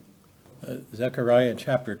Zechariah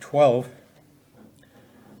chapter 12.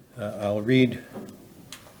 I'll read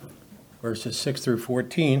verses 6 through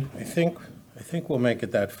 14. I think we'll make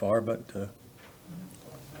it that far, but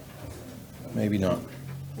maybe not.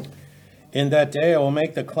 In that day I will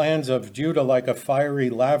make the clans of Judah like a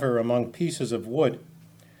fiery laver among pieces of wood,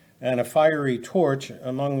 and a fiery torch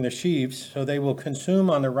among the sheaves, so they will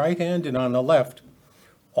consume on the right hand and on the left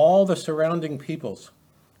all the surrounding peoples,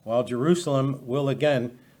 while Jerusalem will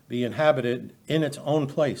again be inhabited in its own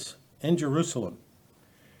place, in Jerusalem.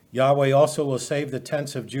 Yahweh also will save the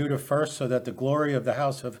tents of Judah first, so that the glory of the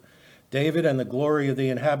house of David and the glory of the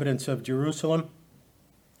inhabitants of Jerusalem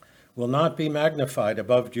will not be magnified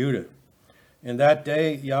above Judah. In that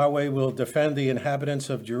day Yahweh will defend the inhabitants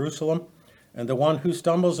of Jerusalem, and the one who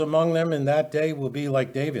stumbles among them in that day will be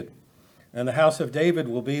like David, and the house of David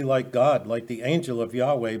will be like God, like the angel of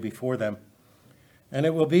Yahweh before them. And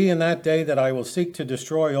it will be in that day that I will seek to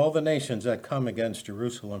destroy all the nations that come against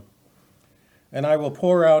Jerusalem. And I will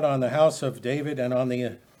pour out on the house of David and on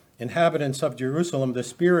the inhabitants of Jerusalem the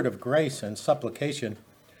spirit of grace and supplication,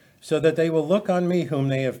 so that they will look on me whom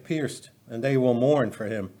they have pierced, and they will mourn for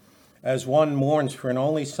him, as one mourns for an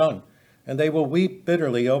only son, and they will weep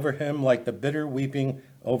bitterly over him like the bitter weeping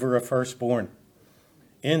over a firstborn.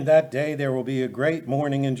 In that day there will be a great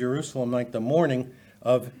mourning in Jerusalem, like the mourning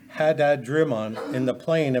of Hadad-Drimon in the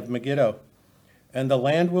plain of Megiddo. And the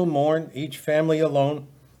land will mourn, each family alone,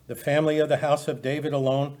 the family of the house of David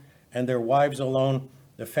alone, and their wives alone,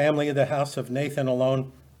 the family of the house of Nathan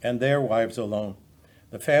alone, and their wives alone,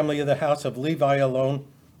 the family of the house of Levi alone,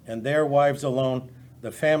 and their wives alone,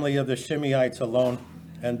 the family of the Shimeites alone,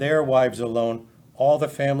 and their wives alone, all the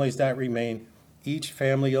families that remain, each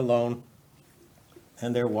family alone,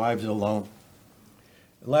 and their wives alone.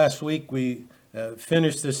 Last week we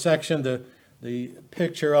finished this section, the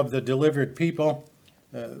picture of the delivered people.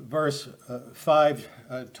 Verse 5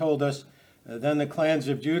 told us, then the clans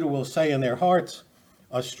of Judah will say in their hearts,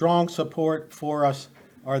 a strong support for us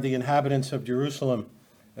are the inhabitants of Jerusalem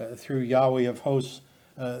through Yahweh of hosts,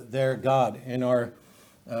 their God. In our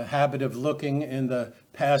habit of looking in the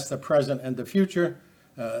past, the present, and the future,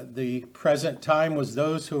 the present time was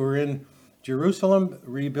those who were in Jerusalem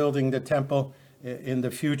rebuilding the temple. In the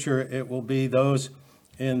future, it will be those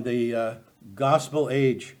in the gospel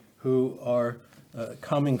age who are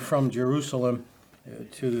coming from Jerusalem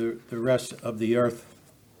to the rest of the earth.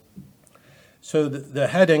 So the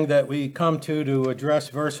heading that we come to address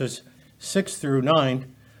verses 6 through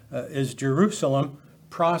 9 is Jerusalem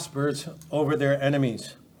prospers over their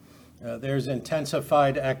enemies. There's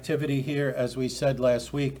intensified activity here, as we said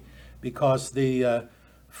last week, because the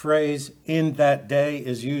phrase "in that day"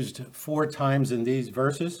 is used 4 times in these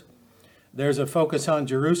verses. There's a focus on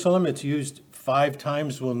Jerusalem. It's used 5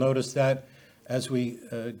 times. We'll notice that as we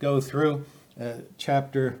go through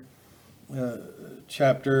chapter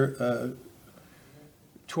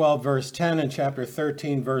 12, verse 10, and chapter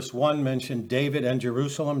 13, verse 1 mention David and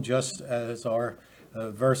Jerusalem, just as our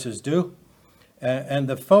verses do. And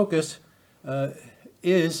the focus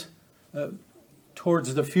is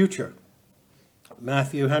towards the future.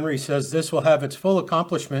 Matthew Henry says this will have its full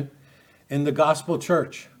accomplishment in the gospel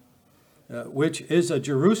church, which is a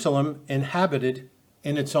Jerusalem inhabited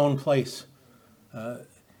in its own place.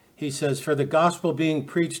 He says, for the gospel being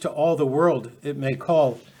preached to all the world, it may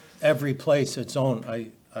call every place its own.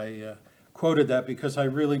 I quoted that because I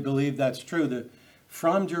really believe that's true, that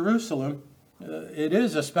from Jerusalem, it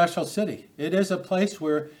is a special city. It is a place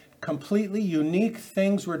where completely unique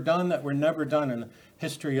things were done that were never done in the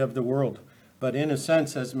history of the world. But in a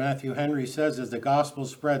sense, as Matthew Henry says, as the gospel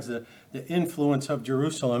spreads, the influence of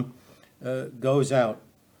Jerusalem goes out.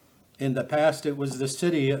 In the past, it was the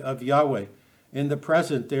city of Yahweh. In the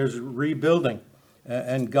present, there's rebuilding.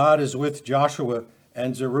 And God is with Joshua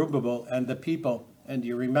and Zerubbabel and the people. And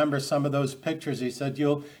you remember some of those pictures. He said,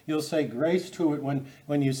 you'll say grace to it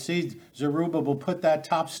when you see Zerubbabel put that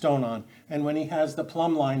top stone on. And when he has the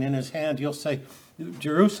plumb line in his hand, you'll say,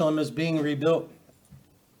 Jerusalem is being rebuilt.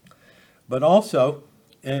 But also,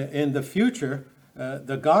 in the future,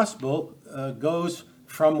 the gospel goes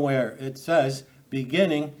from where? It says,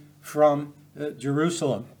 beginning from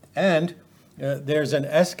Jerusalem. And there's an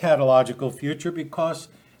eschatological future because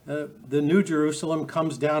the new Jerusalem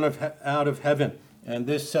comes down out of heaven. And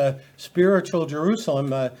this spiritual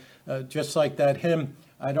Jerusalem, just like that hymn,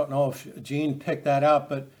 I don't know if Gene picked that out,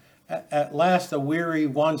 but at last the weary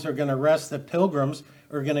ones are going to rest. The pilgrims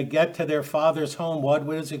are going to get to their Father's home. What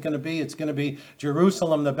is it going to be? It's going to be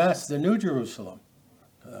Jerusalem the best, the new Jerusalem.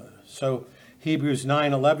 So Hebrews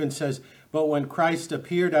 9:11 says, but when Christ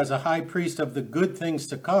appeared as a high priest of the good things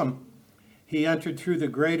to come, he entered through the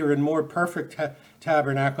greater and more perfect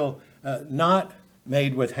tabernacle, not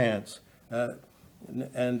made with hands.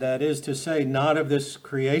 And that is to say, not of this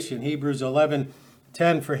creation. Hebrews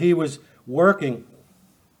 11:10, for he was looking,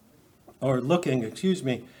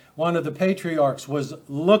 one of the patriarchs was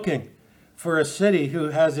looking for a city who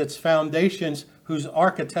has its foundations, whose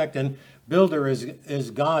architect and builder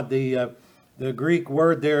is God. The Greek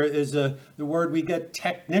word there is the word we get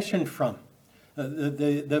technician from.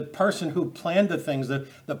 The person who planned the things,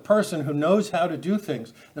 the person who knows how to do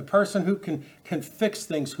things, the person who can fix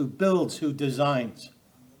things, who builds, who designs.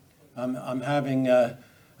 I'm having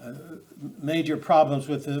major problems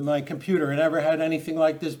with my computer. I never had anything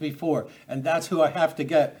like this before, and that's who I have to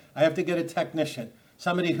get. I have to get a technician,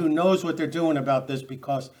 somebody who knows what they're doing about this,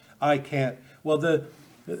 because I can't. Well,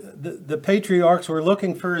 the patriarchs were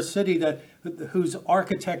looking for a city whose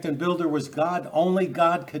architect and builder was God. Only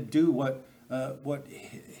God could do what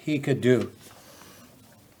he could do.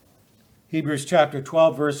 Hebrews chapter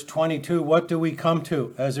 12, verse 22, what do we come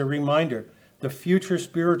to as a reminder? The future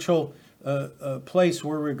spiritual place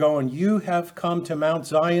where we're going. You have come to Mount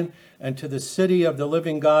Zion and to the city of the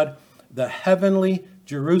living God, the heavenly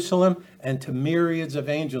Jerusalem, and to myriads of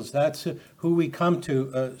angels. That's who we come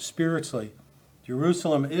to spiritually.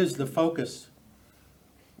 Jerusalem is the focus.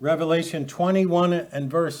 Revelation 21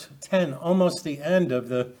 and verse 10, almost the end of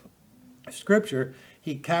the scripture,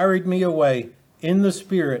 he carried me away in the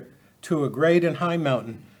spirit to a great and high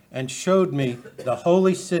mountain and showed me the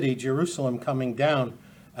holy city, Jerusalem, coming down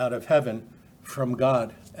out of heaven from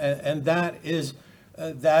God. And that is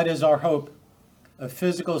our hope. A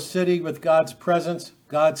physical city with God's presence.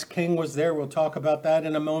 God's king was there. We'll talk about that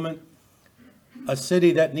in a moment. A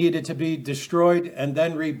city that needed to be destroyed and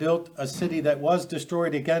then rebuilt. A city that was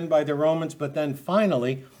destroyed again by the Romans, but then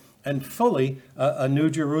finally and fully a new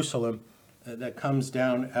Jerusalem that comes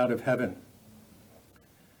down out of heaven.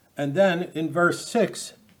 And then in verse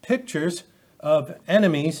 6, pictures of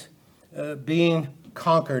enemies being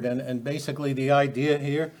conquered. And basically the idea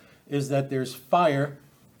here is that there's fire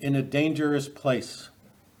in a dangerous place.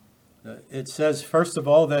 It says, first of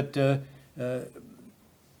all, that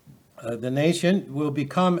the nation will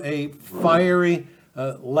become a fiery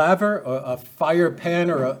laver, or a fire pan,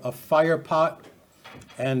 or a fire pot,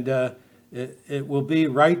 and it will be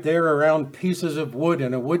right there around pieces of wood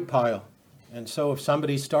in a wood pile. And so if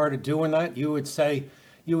somebody started doing that, you would say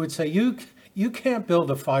you can't build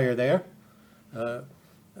a fire there.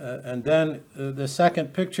 And then the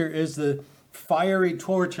second picture is the fiery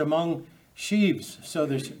torch among sheaves. So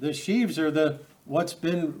the sheaves are what's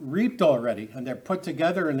been reaped already, and they're put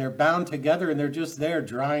together and they're bound together and they're just there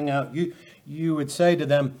drying out. You would say to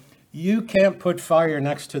them, you can't put fire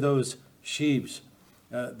next to those sheaves.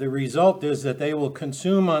 The result is that they will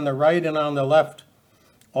consume on the right and on the left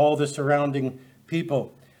all the surrounding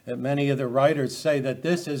people. Many of the writers say that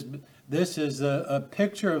this is a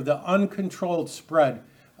picture of the uncontrolled spread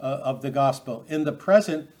of the gospel. In the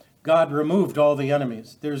present, God removed all the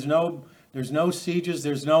enemies. There's no sieges,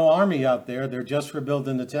 there's no army out there. They're just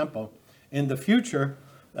rebuilding the temple. In the future,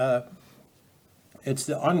 it's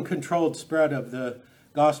the uncontrolled spread of the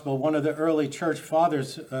gospel. One of the early church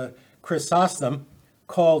fathers, Chrysostom,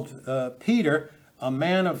 called Peter a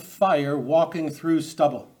man of fire walking through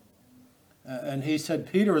stubble. And he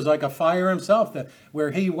said Peter was like a fire himself, that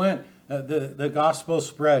where he went, the gospel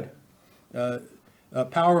spread. A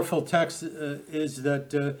powerful text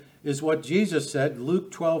is what Jesus said,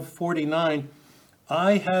 Luke 12:49,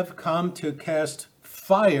 I have come to cast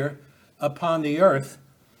fire upon the earth,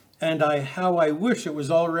 and how I wish it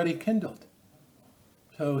was already kindled.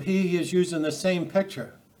 So he is using the same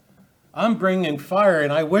picture. I'm bringing fire,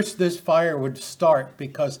 and I wish this fire would start,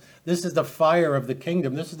 because this is the fire of the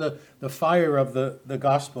kingdom. This is the fire of the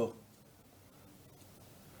gospel.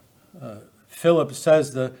 Philip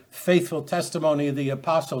says the faithful testimony of the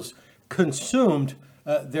apostles consumed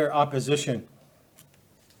their opposition.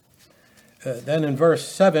 Then in verse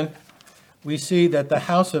 7, we see that the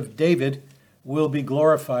house of David will be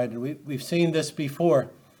glorified. And we've seen this before.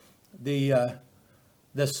 The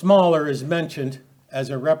smaller is mentioned as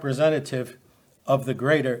a representative of the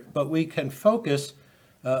greater, but we can focus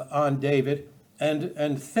on David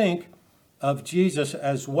and think of Jesus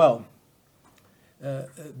as well.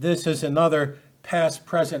 This is another past,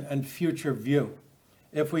 present, and future view.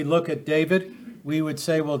 If we look at David, we would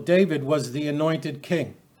say, well, David was the anointed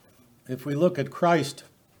king. If we look at Christ,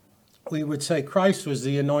 we would say Christ was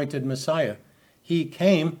the anointed Messiah. He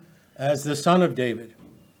came as the son of David.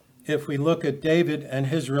 If we look at David and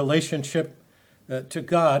his relationship to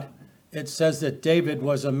God, it says that David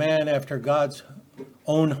was a man after God's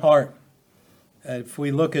own heart. If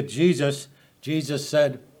we look at Jesus, Jesus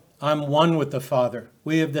said, I'm one with the Father.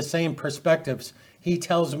 We have the same perspectives. He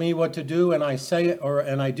tells me what to do and I say it,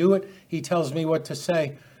 and I do it. He tells me what to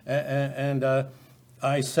say and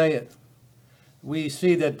I say it. We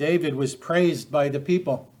see that David was praised by the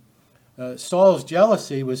people. Saul's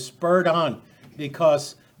jealousy was spurred on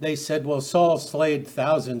because they said, well, Saul slayed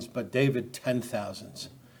thousands, but David 10,000s.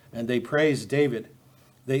 And they praised David.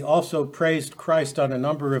 They also praised Christ on a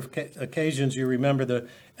number of occasions. You remember the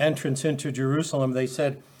entrance into Jerusalem. They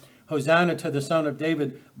said, Hosanna to the Son of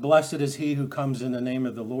David. Blessed is he who comes in the name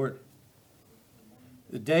of the Lord.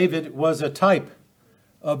 David was a type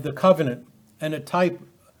of the covenant and a type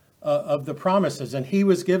of the promises. And he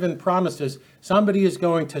was given promises. Somebody is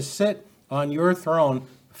going to sit on your throne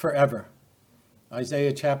forever.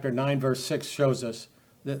 Isaiah chapter 9, verse 6 shows us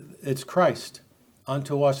that it's Christ.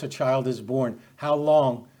 Unto us a child is born. How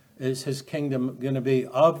long is his kingdom going to be?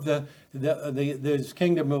 His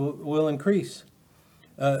kingdom will increase.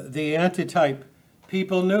 The antitype,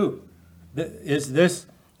 people knew. Is this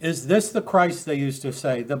the Christ, they used to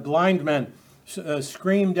say? The blind men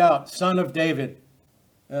screamed out, Son of David.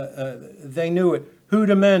 They knew it. Who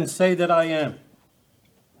do men say that I am?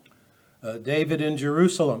 David in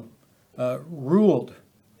Jerusalem ruled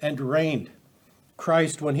and reigned.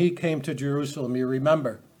 Christ, when he came to Jerusalem, you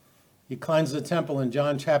remember, he cleansed the temple in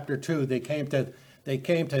John chapter 2. They came to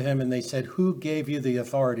him and they said, who gave you the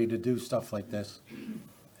authority to do stuff like this?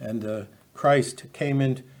 And Christ came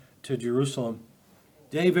into Jerusalem.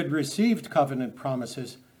 David received covenant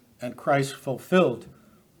promises, and Christ fulfilled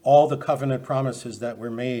all the covenant promises that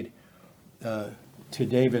were made to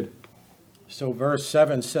David. So verse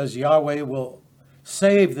 7 says, Yahweh will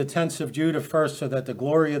save the tents of Judah first, so that the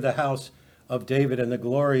glory of the house of David and the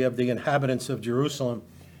glory of the inhabitants of Jerusalem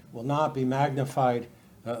will not be magnified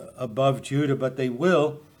above Judah, but they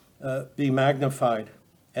will be magnified.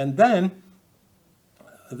 And then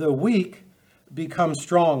the weak become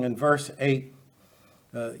strong in verse 8.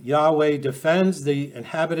 Yahweh defends the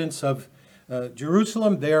inhabitants of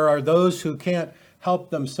Jerusalem. There are those who can't help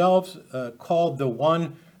themselves, called the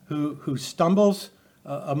one who stumbles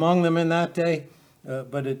among them in that day.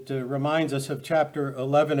 But it reminds us of chapter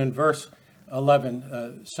 11 and verse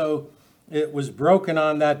 11. So it was broken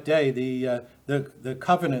on that day, the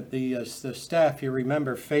covenant, the staff, you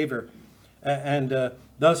remember, favor. And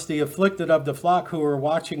thus the afflicted of the flock who were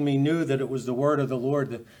watching me knew that it was the word of the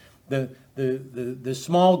Lord. The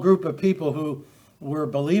small group of people who were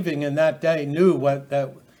believing in that day knew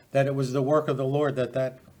that it was the work of the Lord,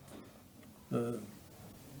 that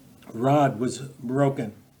rod was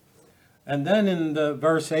broken. And then in the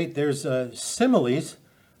verse 8, there's similes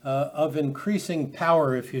of increasing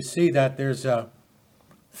power. If you see that, there's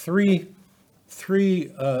three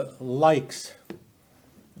likes.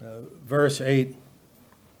 Verse 8,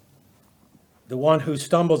 the one who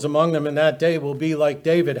stumbles among them in that day will be like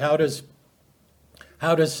David. How does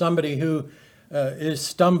somebody who is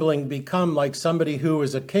stumbling become like somebody who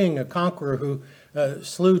is a king, a conqueror, who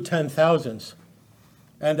slew 10,000s?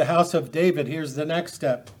 And the house of David, here's the next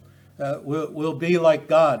step, will be like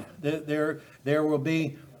God. There will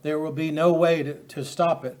be no way to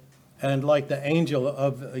stop it. And like the angel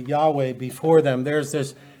of Yahweh before them, there's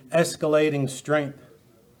this escalating strength.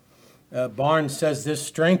 Barnes says this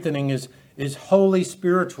strengthening is wholly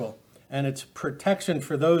spiritual, and it's protection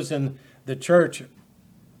for those in the church.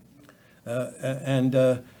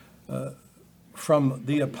 From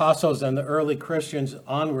the apostles and the early Christians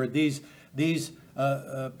onward, these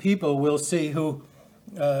people we'll see who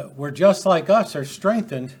were just like us are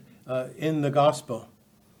strengthened in the gospel.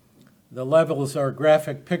 The levels are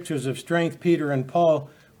graphic pictures of strength. Peter and Paul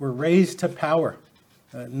were raised to power.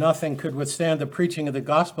 Nothing could withstand the preaching of the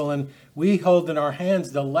gospel, and we hold in our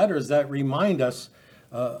hands the letters that remind us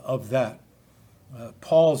of that.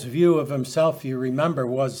 Paul's view of himself, you remember,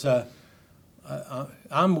 was,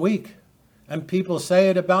 I'm weak, and people say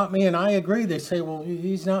it about me, and I agree. They say, well,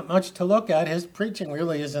 he's not much to look at. His preaching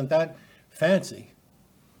really isn't that fancy.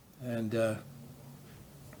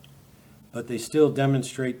 But they still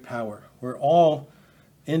demonstrate power. We're all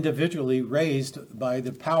individually raised by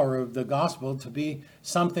the power of the gospel to be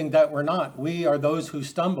something that we're not. We are those who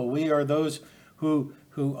stumble. We are those who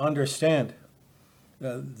understand.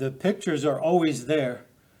 The pictures are always there.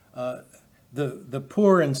 The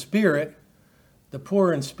poor in spirit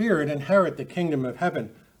inherit the kingdom of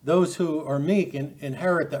heaven. Those who are meek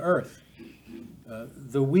inherit the earth.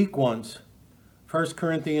 The weak ones, 1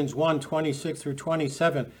 Corinthians 1, 26 through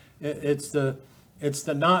 27, it's the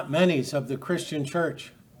not manys of the Christian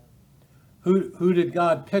church. Who did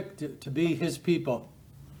God pick to be his people?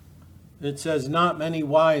 It says, not many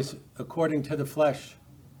wise according to the flesh,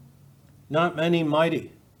 not many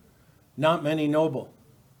mighty, not many noble.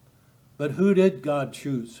 But who did God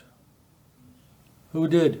choose? Who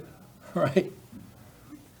did? Right?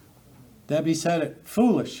 Debbie said it.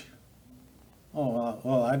 Foolish. Oh,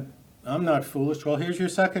 well, I'm not foolish. Well, here's your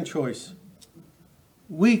second choice.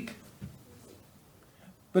 Weak.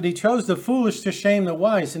 But he chose the foolish to shame the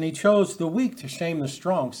wise, and he chose the weak to shame the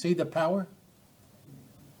strong. See the power?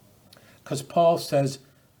 Because Paul says,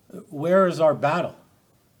 where is our battle?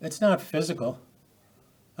 It's not physical.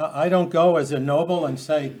 I don't go as a noble and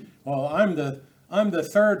say, well, I'm the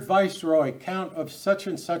third viceroy, count of such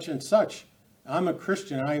and such and such. I'm a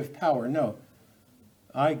Christian, I have power. No.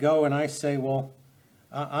 I go and I say, well,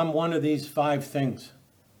 I'm one of these 5 things.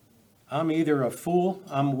 I'm either a fool,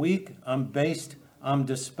 I'm weak, I'm based, I'm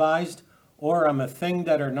despised, or I'm a thing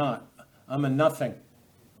that are not. I'm a nothing.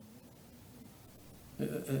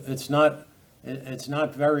 It's not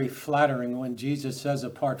very flattering when Jesus says,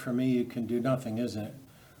 apart from me, you can do nothing, isn't it?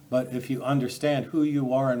 But if you understand who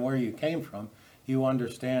you are and where you came from, you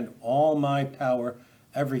understand all my power,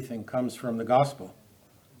 everything comes from the gospel.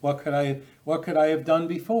 What could I have done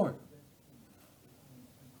before?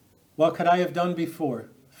 What could I have done before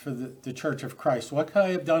for the Church of Christ? What could I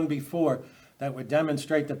have done before that would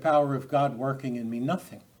demonstrate the power of God working in me?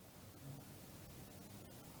 Nothing.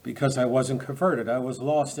 Because I wasn't converted. I was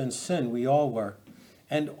lost in sin. We all were.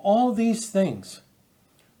 And all these things,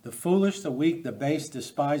 the foolish, the weak, the base,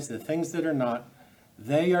 despised, the things that are not,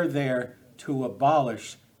 they are there to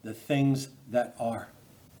abolish the things that are.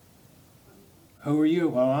 Who are you?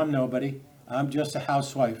 Well, I'm nobody. I'm just a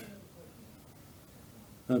housewife.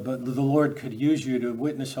 But the Lord could use you to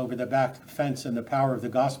witness over the back fence, and the power of the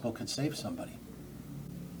gospel could save somebody.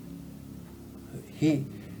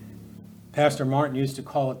 Pastor Martin used to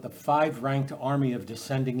call it the 5-ranked army of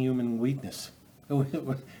descending human weakness. It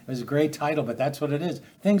was a great title, but that's what it is.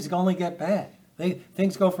 Things only get bad.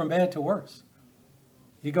 Things go from bad to worse.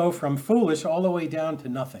 You go from foolish all the way down to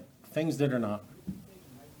nothing. Things that are not.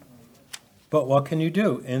 But what can you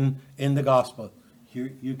do in the gospel?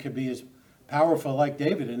 You could be as powerful like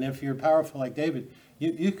David, and if you're powerful like David,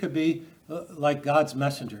 you could be like God's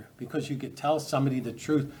messenger, because you could tell somebody the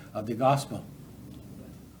truth of the gospel.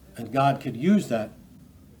 And God could use that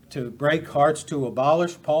to break hearts, to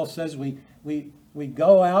abolish. Paul says we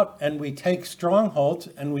go out and we take strongholds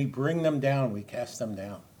and we bring them down, we cast them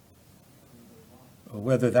down.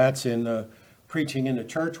 Whether that's in preaching in the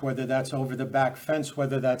church, whether that's over the back fence,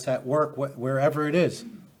 whether that's at work, wherever it is.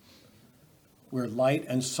 We're light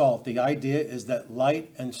and salt. The idea is that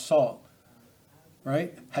light and salt,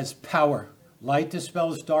 right, has power. Light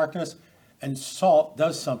dispels darkness, and salt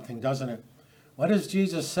does something, doesn't it? What does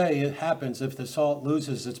Jesus say it happens if the salt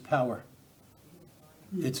loses its power?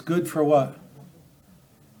 It's good for what?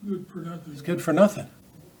 Good for nothing. It's good for nothing.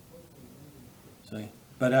 See?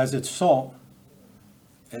 But as it's salt,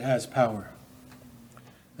 it has power.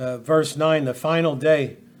 Verse 9, the final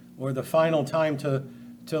day, or the final time to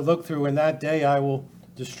look through. In that day I will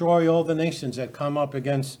destroy all the nations that come up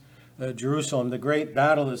against Jerusalem. The great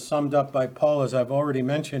battle is summed up by Paul, as I've already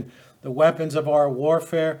mentioned. The weapons of our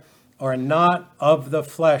warfare are not of the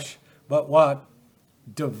flesh, but what?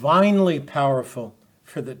 Divinely powerful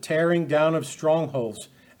for the tearing down of strongholds,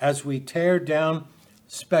 as we tear down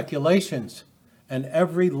speculations and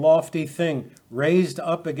every lofty thing raised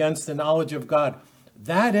up against the knowledge of God.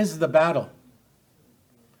 That is the battle.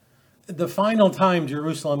 The final time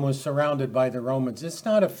Jerusalem was surrounded by the Romans, it's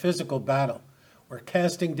not a physical battle. We're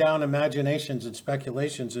casting down imaginations and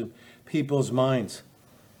speculations in people's minds.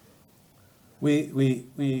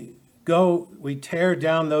 We tear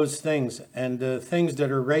down those things and the things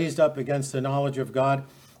that are raised up against the knowledge of God,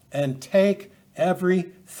 and take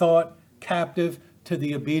every thought captive to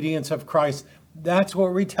the obedience of Christ. That's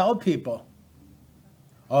what we tell people.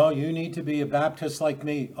 Oh, you need to be a Baptist like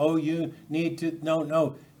me. Oh, you need to,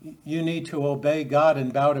 no. You need to obey God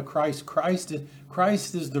and bow to Christ. Christ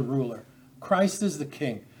is the ruler. Christ is the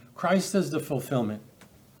king. Christ is the fulfillment.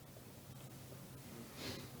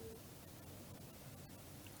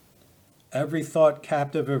 Every thought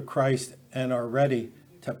captive of Christ, and are ready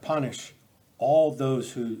to punish all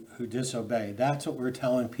those who disobey. That's what we're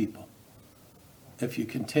telling people. If you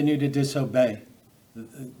continue to disobey,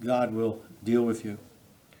 God will deal with you.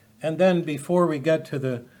 And then before we get to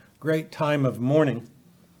the great time of mourning,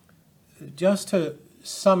 just to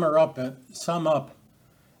sum up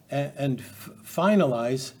and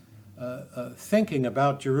finalize thinking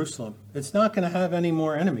about Jerusalem. It's not going to have any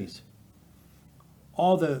more enemies.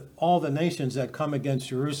 All the nations that come against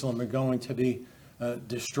Jerusalem are going to be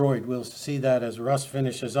destroyed. We'll see that as Russ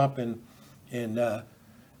finishes up in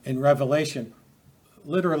Revelation.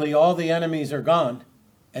 literally all the enemies are gone,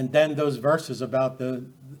 and then those verses about the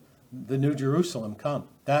New Jerusalem come.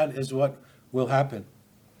 That is what will happen.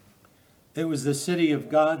 It was the city of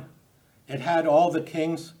God. It had all the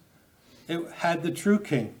kings. It had the true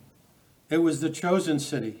king. It was the chosen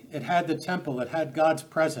city. It had the temple. It had God's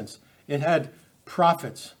presence. It had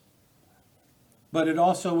prophets. But it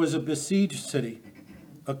also was a besieged city,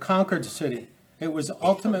 a conquered city. It was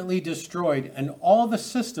ultimately destroyed, and all the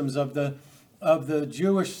systems of the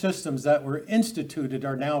Jewish systems that were instituted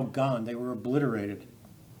are now gone. They were obliterated.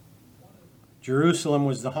 Jerusalem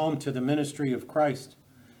was the home to the ministry of Christ.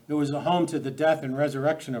 It was the home to the death and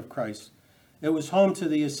resurrection of Christ. It was home to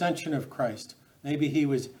the ascension of Christ. Maybe he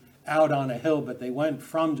was out on a hill, but they went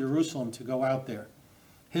from Jerusalem to go out there.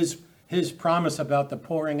 His promise about the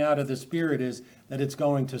pouring out of the Spirit is that it's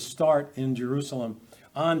going to start in Jerusalem.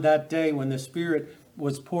 On that day when the Spirit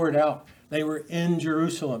was poured out, they were in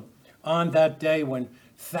Jerusalem. On that day when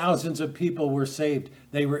thousands of people were saved,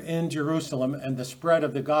 they were in Jerusalem, and the spread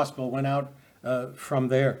of the gospel went out from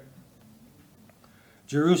there.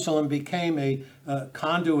 Jerusalem became a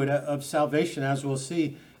conduit of salvation, as we'll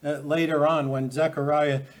see later on when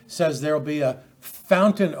Zechariah says there will be a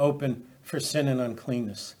fountain open for sin and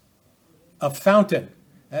uncleanness. A fountain,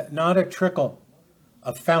 not a trickle,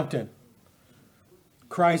 a fountain.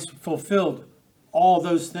 Christ fulfilled all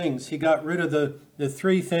those things. He got rid of the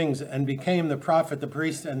three things and became the prophet, the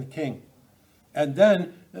priest, and the king. And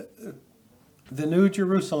then the New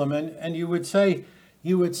Jerusalem, and you would say,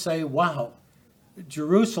 wow,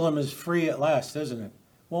 Jerusalem is free at last, isn't it?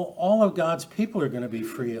 Well, all of God's people are going to be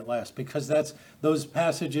free at last, because that's those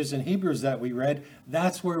passages in Hebrews that we read.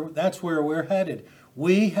 That's where we're headed.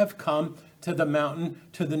 We have come to the mountain,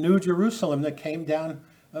 to the New Jerusalem that came down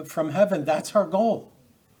from heaven. That's our goal.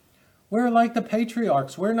 We're like the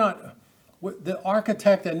patriarchs. We're not, the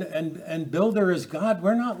architect and builder is God.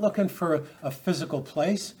 We're not looking for a physical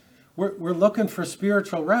place. We're looking for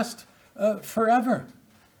spiritual rest forever.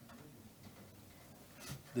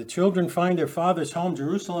 The children find their father's home,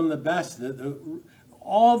 Jerusalem, the best.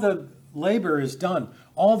 All the labor is done.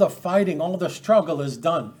 All the fighting, all the struggle is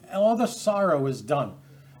done. All the sorrow is done.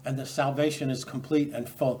 And the salvation is complete and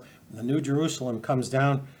full. The New Jerusalem comes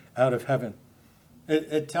down out of heaven.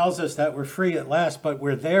 It tells us that we're free at last, but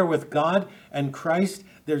we're there with God and Christ.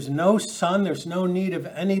 There's no sun. There's no need of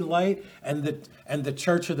any light. And the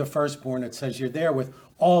church of the firstborn, it says you're there with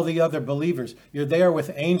all the other believers. You're there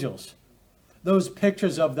with angels. Those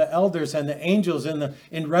pictures of the elders and the angels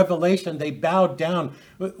in Revelation, they bowed down.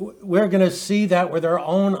 We're going to see that with our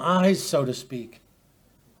own eyes, so to speak.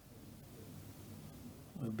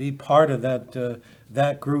 We'll be part of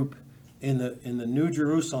that group in the New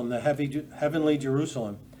Jerusalem, the heavenly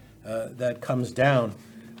Jerusalem that comes down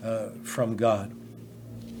from God.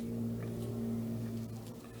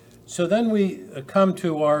 So then we come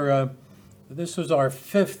to our. This was our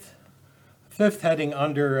fifth heading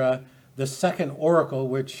under. The second oracle,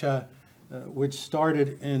 which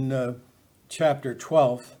started in chapter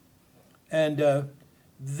 12. And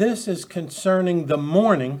this is concerning the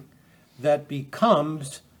mourning that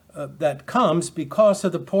comes because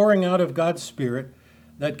of the pouring out of God's Spirit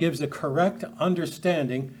that gives a correct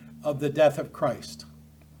understanding of the death of Christ.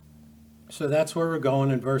 So that's where we're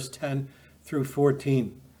going in verse 10 through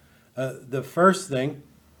 14. The first thing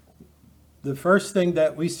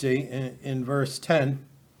that we see in verse 10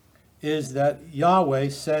 is that Yahweh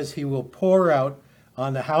says he will pour out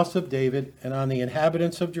on the house of David and on the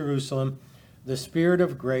inhabitants of Jerusalem the spirit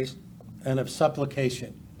of grace and of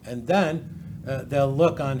supplication. And then they'll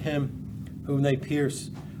look on him whom they pierce.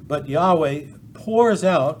 But Yahweh pours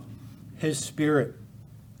out his spirit.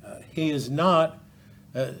 He is not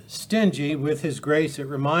stingy with his grace. It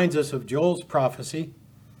reminds us of Joel's prophecy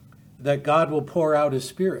that God will pour out his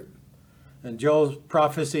spirit. And Joel's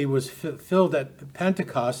prophecy was fulfilled at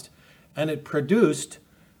Pentecost, and it produced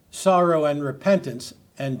sorrow and repentance.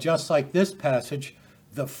 And just like this passage,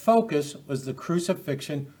 the focus was the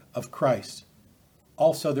crucifixion of Christ.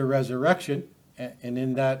 Also the resurrection, and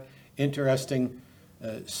in that interesting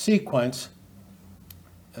sequence,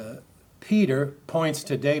 Peter points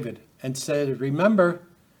to David and said, remember,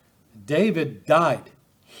 David died.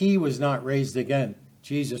 He was not raised again.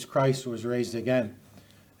 Jesus Christ was raised again.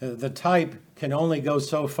 The type can only go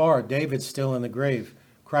so far. David's still in the grave.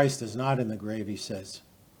 Christ is not in the grave, he says.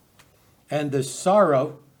 And this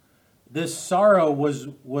sorrow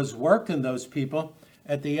was worked in those people.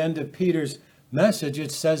 At the end of Peter's message,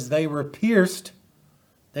 it says they were pierced.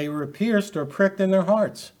 They were pierced or pricked in their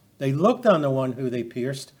hearts. They looked on the one who they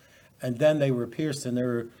pierced, and then they were pierced and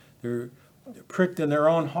they're pricked in their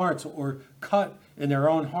own hearts or cut in their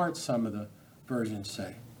own hearts, some of the versions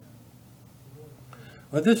say.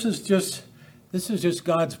 Well, this is just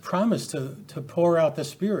God's promise to pour out the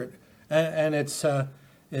Spirit, and it's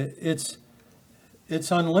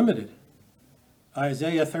unlimited.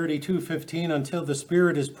 Isaiah 32:15, until the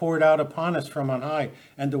Spirit is poured out upon us from on high,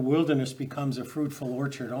 and the wilderness becomes a fruitful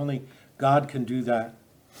orchard. Only God can do that.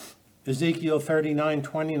 Ezekiel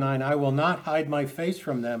 39:29, I will not hide my face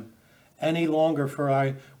from them any longer, for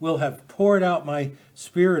I will have poured out my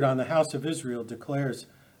Spirit on the house of Israel, declares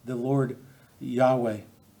the Lord Yahweh.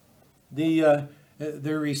 The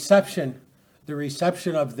reception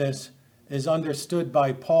of this is understood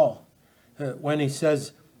by Paul when he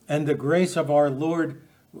says, and the grace of our Lord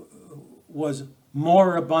was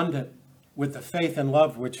more abundant with the faith and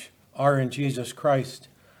love which are in Jesus Christ.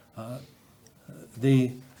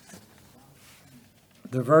 The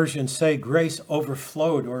versions say grace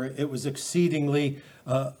overflowed, or it was exceedingly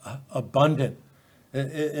abundant.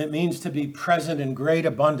 It means to be present in great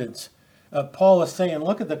abundance. Paul is saying,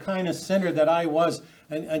 look at the kind of sinner that I was,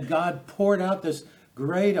 and God poured out this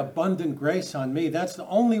great abundant grace on me. That's the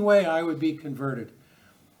only way I would be converted.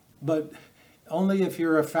 But only if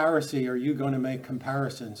you're a Pharisee are you going to make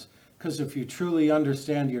comparisons. Because if you truly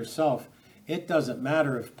understand yourself, it doesn't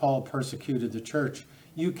matter if Paul persecuted the church.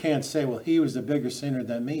 You can't say, well, he was a bigger sinner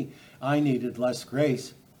than me. I needed less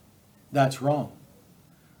grace. That's wrong.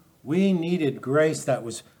 We needed grace that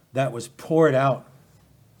was poured out.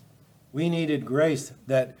 We needed grace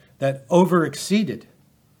that overexceeded.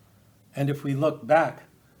 And if we look back,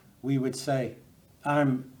 we would say,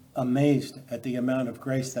 I'm amazed at the amount of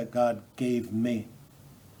grace that God gave me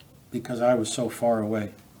because I was so far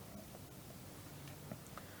away.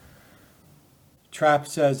 Trapp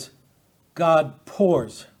says, God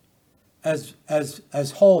pours as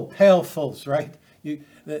whole pailfuls, right?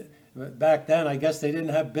 Back then, I guess they didn't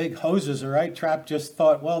have big hoses, right? Trapp just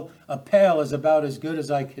thought, well, a pail is about as good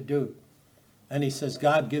as I could do. And he says,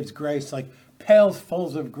 God gives grace, like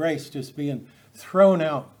pailfuls of grace just being thrown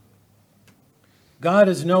out. God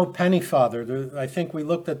is no penny father. I think we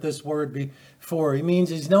looked at this word before. He means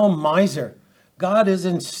he's no miser. God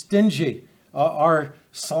isn't stingy. Our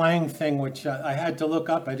slang thing, which I had to look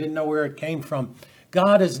up. I didn't know where it came from.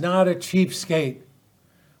 God is not a cheapskate.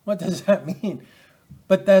 What does that mean?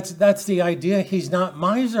 But that's the idea. He's not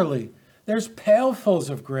miserly. There's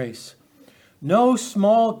pailfuls of grace. No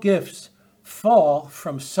small gifts fall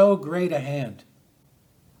from so great a hand.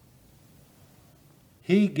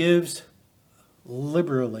 He gives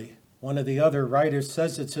liberally. One of the other writers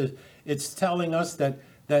says it's telling us that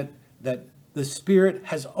the Spirit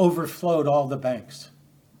has overflowed all the banks.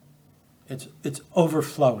 It's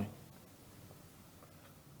overflowing.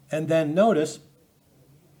 And then notice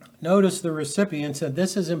the recipients, and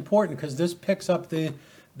this is important because this picks up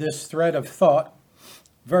this thread of thought.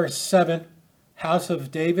 Verse 7, house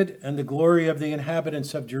of David and the glory of the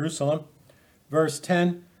inhabitants of Jerusalem. Verse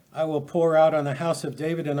 10, I will pour out on the house of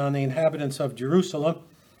David and on the inhabitants of Jerusalem.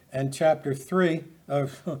 And chapter 13,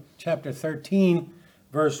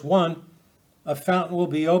 verse 1, a fountain will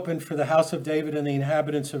be opened for the house of David and the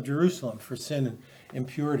inhabitants of Jerusalem for sin and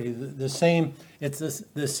impurity. It's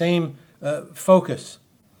the same focus.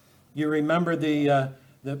 You remember the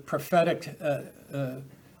prophetic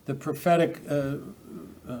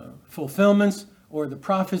fulfillments or the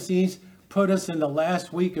prophecies put us in the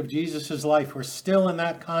last week of Jesus' life. We're still in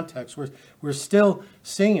that context. We're still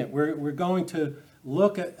seeing it. We're going to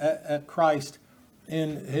look at Christ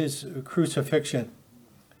in his crucifixion.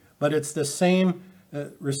 But it's the same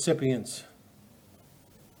recipients.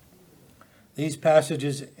 These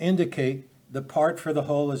passages indicate the part for the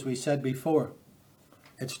whole, as we said before.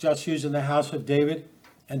 It's just using the house of David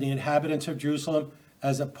and the inhabitants of Jerusalem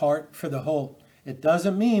as a part for the whole. It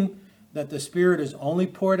doesn't mean that the Spirit is only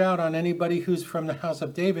poured out on anybody who's from the house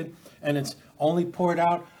of David, and it's only poured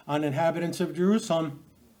out on inhabitants of Jerusalem.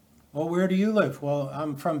 Well, where do you live? Well,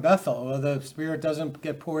 I'm from Bethel. Well, the Spirit doesn't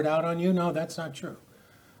get poured out on you? No, that's not true.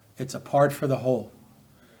 It's a part for the whole.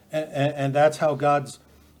 And that's how God's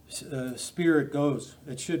Spirit goes.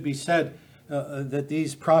 It should be said that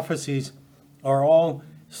these prophecies are all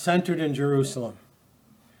centered in Jerusalem.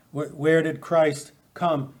 Where did Christ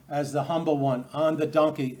come as the humble one on the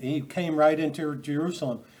donkey? He came right into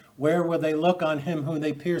Jerusalem. Where will they look on him whom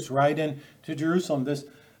they pierced? Right into Jerusalem.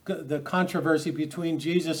 The controversy between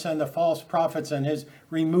Jesus and the false prophets and his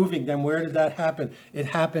removing them, where did that happen? It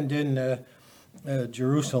happened in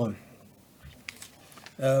Jerusalem.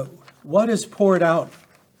 What is poured out?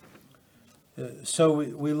 So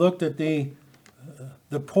we looked at the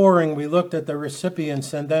pouring, we looked at the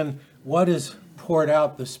recipients, and then what is poured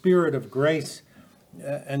out? The Spirit of grace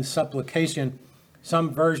and supplication.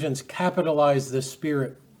 some versions capitalize the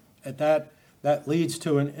Spirit. And that leads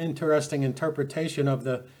to an interesting interpretation of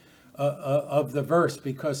the verse,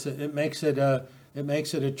 because it makes it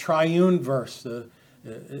a triune verse.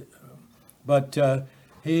 But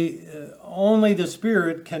only the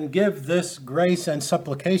Spirit can give this grace and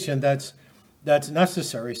supplication that's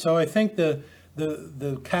necessary. So I think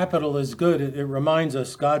the capital is good. It reminds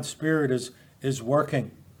us God's Spirit is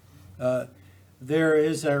working. There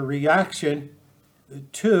is a reaction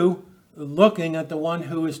to looking at the one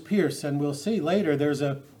who is pierced, and we'll see later there's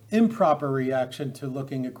an improper reaction to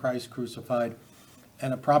looking at Christ crucified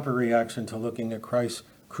and a proper reaction to looking at Christ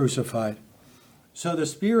crucified. So the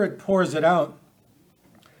Spirit pours it out,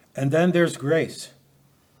 and then there's grace.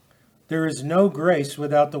 There is no grace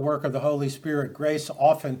without the work of the Holy Spirit. Grace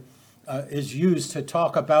often is used to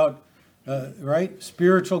talk about,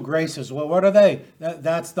 spiritual graces. Well, what are they?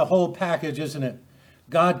 That's the whole package, isn't it?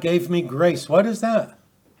 God gave me grace. What is that?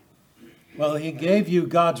 Well, he gave you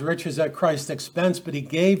God's riches at Christ's expense, but he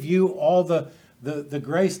gave you all the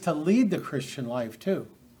grace to lead the Christian life too.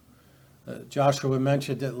 Joshua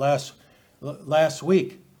mentioned it last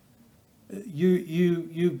week.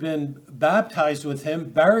 You've been baptized with him,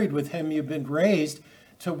 buried with him, you've been raised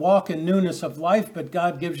to walk in newness of life, but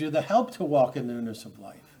God gives you the help to walk in newness of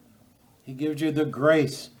life. He gives you the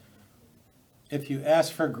grace. If you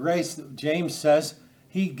ask for grace, James says,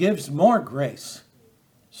 he gives more grace.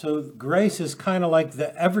 So grace is kind of like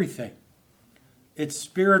the everything. It's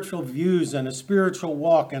spiritual views and a spiritual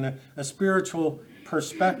walk and a spiritual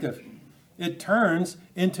perspective. It turns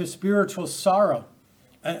into spiritual sorrow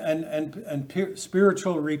and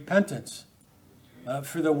spiritual repentance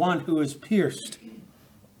for the one who is pierced.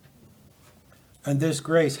 And this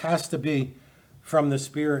grace has to be from the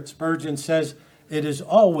Spirit. Spurgeon says it is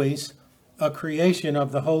always a creation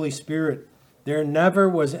of the Holy Spirit. There never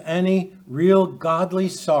was any real godly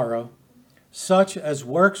sorrow, such as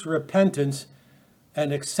works repentance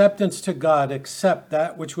and acceptance to God, except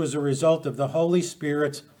that which was a result of the Holy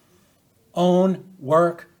Spirit's own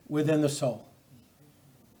work within the soul.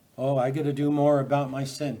 Oh, I got to do more about my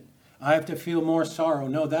sin. I have to feel more sorrow.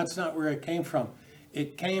 No, that's not where it came from.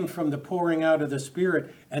 It came from the pouring out of the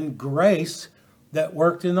Spirit and grace that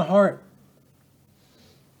worked in the heart.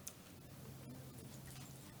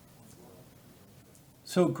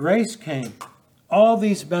 So grace came, all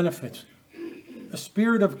these benefits, a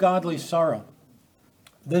spirit of godly sorrow.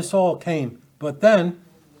 This all came, but then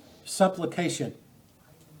supplication.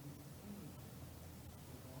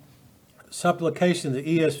 Supplication, the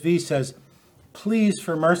ESV says, pleas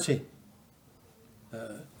for mercy.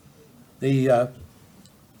 The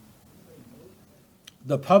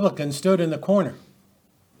publican stood in the corner,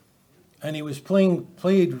 and he was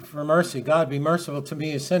plead for mercy. God, be merciful to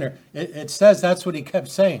me, a sinner. It says that's what he kept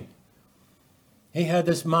saying. He had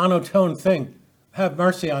this monotone thing. Have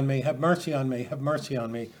mercy on me, have mercy on me, have mercy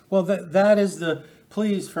on me. Well, that is the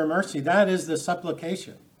pleas for mercy. That is the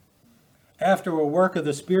supplication. After a work of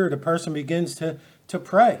the Spirit, a person begins to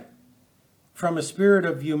pray from a spirit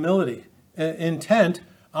of humility, intent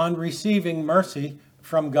on receiving mercy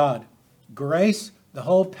from God. Grace, the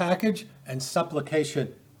whole package, and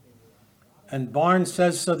supplication. And Barnes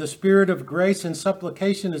says, so the spirit of grace and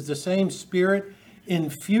supplication is the same spirit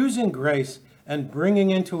infusing grace and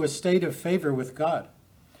bringing into a state of favor with God.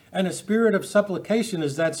 And a spirit of supplication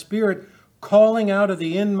is that spirit calling out of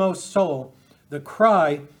the inmost soul the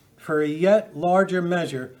cry for a yet larger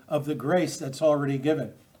measure of the grace that's already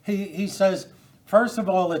given. He says, first of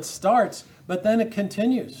all, it starts, but then it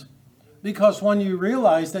continues. Because when you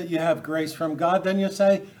realize that you have grace from God, then you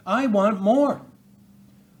say, I want more.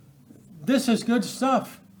 This is good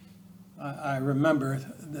stuff. I remember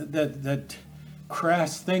that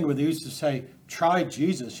crass thing where they used to say, try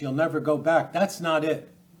Jesus, you'll never go back. That's not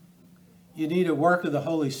it. You need a work of the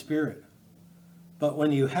Holy Spirit. But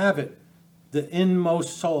when you have it, the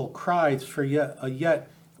inmost soul cries for a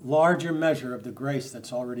yet larger measure of the grace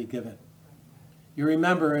that's already given. You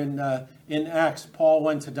remember in Acts, Paul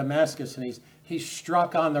went to Damascus and he's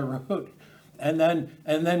struck on the road. And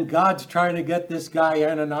then God's trying to get this guy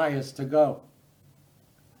Ananias to go.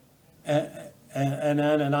 And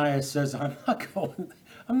Ananias says, I'm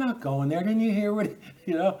not going there. Didn't you hear what,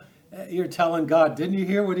 you're telling God, didn't you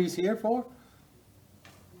hear what he's here for?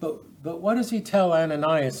 But what does he tell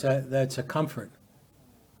Ananias that's a comfort?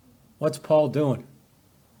 What's Paul doing?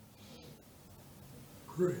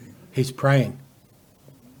 Praying. He's praying.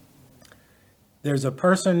 There's a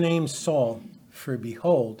person named Saul, for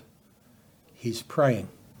behold, he's praying.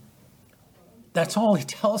 That's all he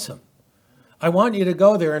tells him. I want you to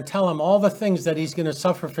go there and tell him all the things that he's going to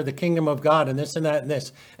suffer for the kingdom of God and this and that and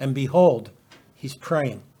this. And behold, He's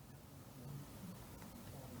praying.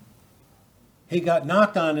 He got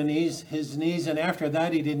knocked on his knees, and after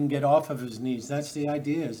that he didn't get off of his knees. That's the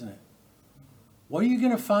idea, isn't it? What are you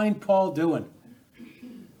going to find Paul doing?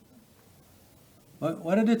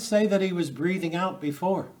 What did it say that he was breathing out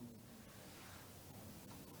before?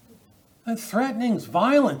 Threatenings,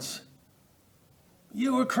 violence.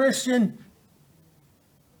 You a Christian?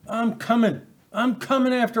 I'm coming. I'm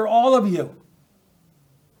coming after all of you.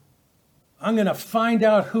 I'm going to find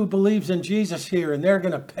out who believes in Jesus here, and they're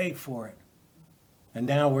going to pay for it. And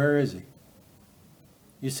now where is he?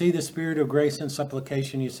 You see the spirit of grace and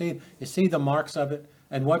supplication. You see the marks of it.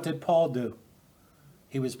 And what did Paul do?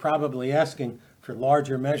 He was probably asking for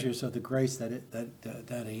larger measures of the grace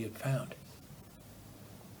that he had found.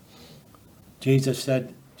 Jesus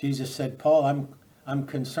said, Paul, I'm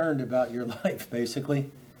concerned about your life, basically.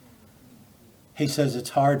 He says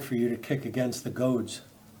it's hard for you to kick against the goads.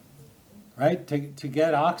 Right? To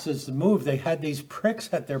get oxes to move, they had these pricks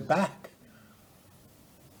at their back.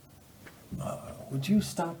 Would you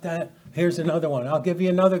stop that? Here's another one. I'll give you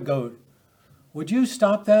another goad. Would you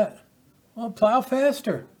stop that? Well, plow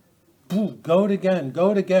faster. Goad again,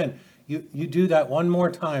 goad again. You do that one more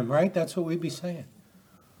time, right? That's what we'd be saying.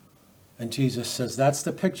 And Jesus says, that's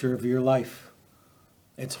the picture of your life.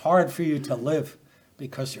 It's hard for you to live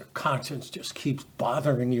because your conscience just keeps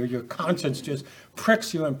bothering you. Your conscience just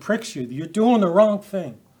pricks you and pricks you. You're doing the wrong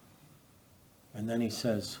thing. And then he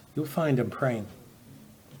says, you'll find him praying.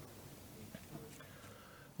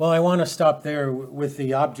 Well, I want to stop there with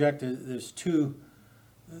the object. There's too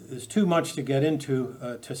much to get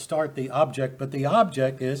into to start the object, but the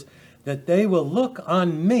object is that they will look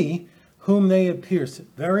on me whom they have pierced.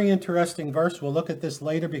 Very interesting verse. We'll look at this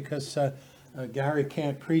later because Gary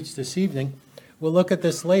can't preach this evening. We'll look at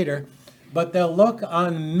this later. But they'll look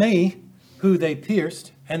on me who they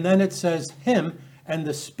pierced, and then it says him, and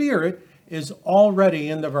the Spirit is already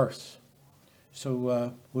in the verse.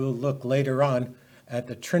 So we'll look later on at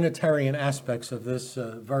the Trinitarian aspects of this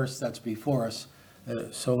verse that's before us.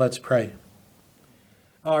 So let's pray.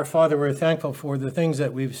 Our Father, we're thankful for the things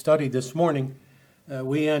that we've studied this morning.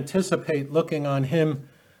 We anticipate looking on him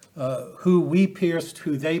who we pierced,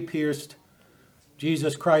 who they pierced.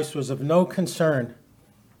 Jesus Christ was of no concern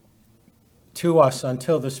to us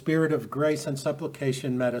until the spirit of grace and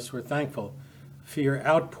supplication met us. We're thankful for your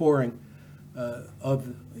outpouring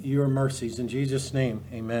of your mercies. In Jesus' name, amen.